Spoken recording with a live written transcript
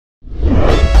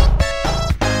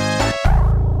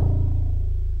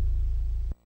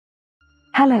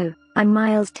Hello, I'm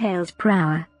Miles Tails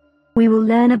Prower. We will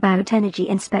learn about energy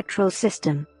in spectral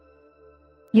system.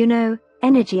 You know,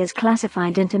 energy is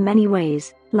classified into many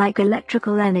ways, like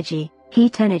electrical energy,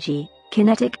 heat energy,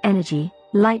 kinetic energy,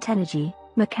 light energy,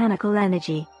 mechanical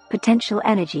energy, potential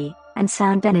energy, and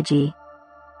sound energy.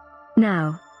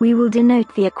 Now, we will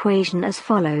denote the equation as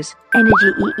follows: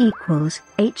 energy E equals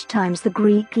h times the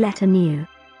Greek letter nu,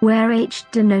 where h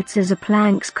denotes as a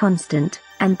Planck's constant,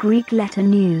 and Greek letter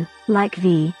nu, like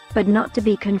V, but not to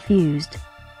be confused.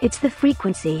 It's the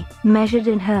frequency, measured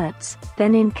in hertz,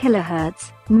 then in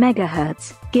kilohertz,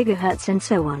 megahertz, gigahertz and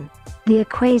so on. The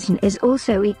equation is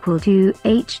also equal to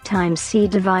h times c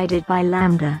divided by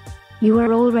lambda. You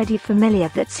are already familiar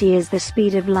that c is the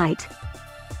speed of light.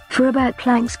 For about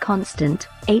Planck's constant,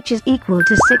 h is equal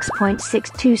to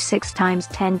 6.626 times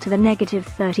 10 to the negative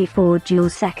 34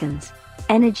 joule seconds.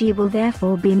 Energy will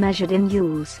therefore be measured in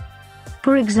joules.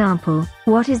 For example,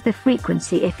 what is the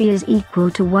frequency if E is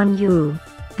equal to 1 joule?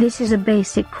 This is a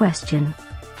basic question.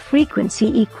 Frequency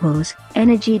equals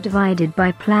energy divided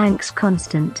by Planck's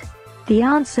constant. The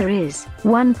answer is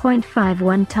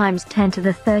 1.51 times 10 to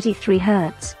the 33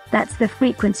 Hz. That's the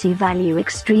frequency value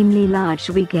extremely large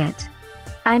we get.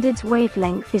 And its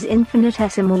wavelength is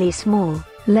infinitesimally small,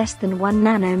 less than 1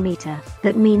 nanometer.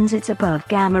 That means it's above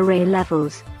gamma ray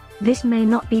levels. This may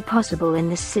not be possible in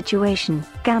this situation.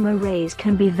 Gamma rays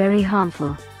can be very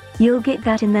harmful. You'll get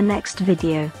that in the next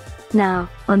video. Now,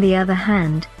 on the other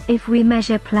hand, if we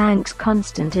measure Planck's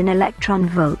constant in electron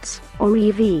volts, or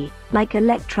eV, like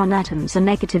electron atoms are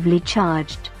negatively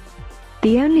charged,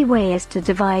 the only way is to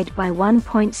divide by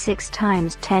 1.6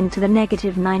 times 10 to the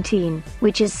negative 19,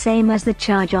 which is same as the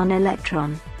charge on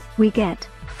electron. We get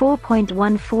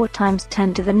 4.14 times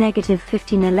 10 to the negative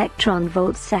 15 electron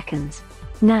volt seconds.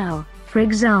 Now, for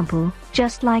example,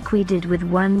 just like we did with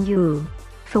 1 joule,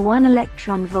 for 1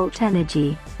 electron volt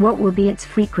energy, what will be its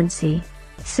frequency?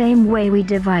 Same way we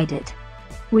divide it.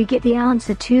 We get the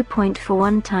answer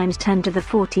 2.41 times 10 to the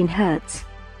 14 Hz,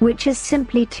 which is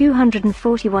simply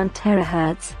 241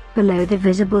 terahertz, below the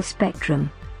visible spectrum.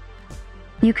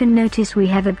 You can notice we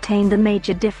have obtained a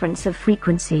major difference of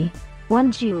frequency.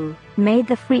 1 joule made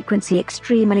the frequency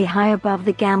extremely high above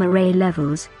the gamma ray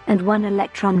levels, and 1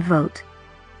 electron volt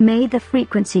made the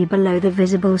frequency below the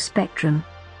visible spectrum.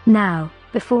 Now,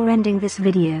 before ending this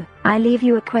video, I leave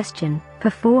you a question.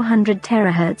 For 400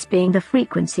 terahertz being the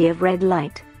frequency of red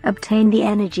light, obtain the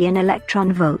energy in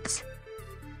electron volts.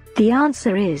 The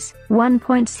answer is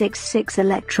 1.66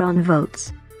 electron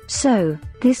volts. So,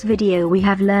 this video we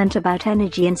have learnt about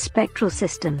energy in spectral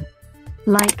system.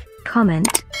 Like,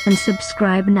 comment, and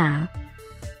subscribe now.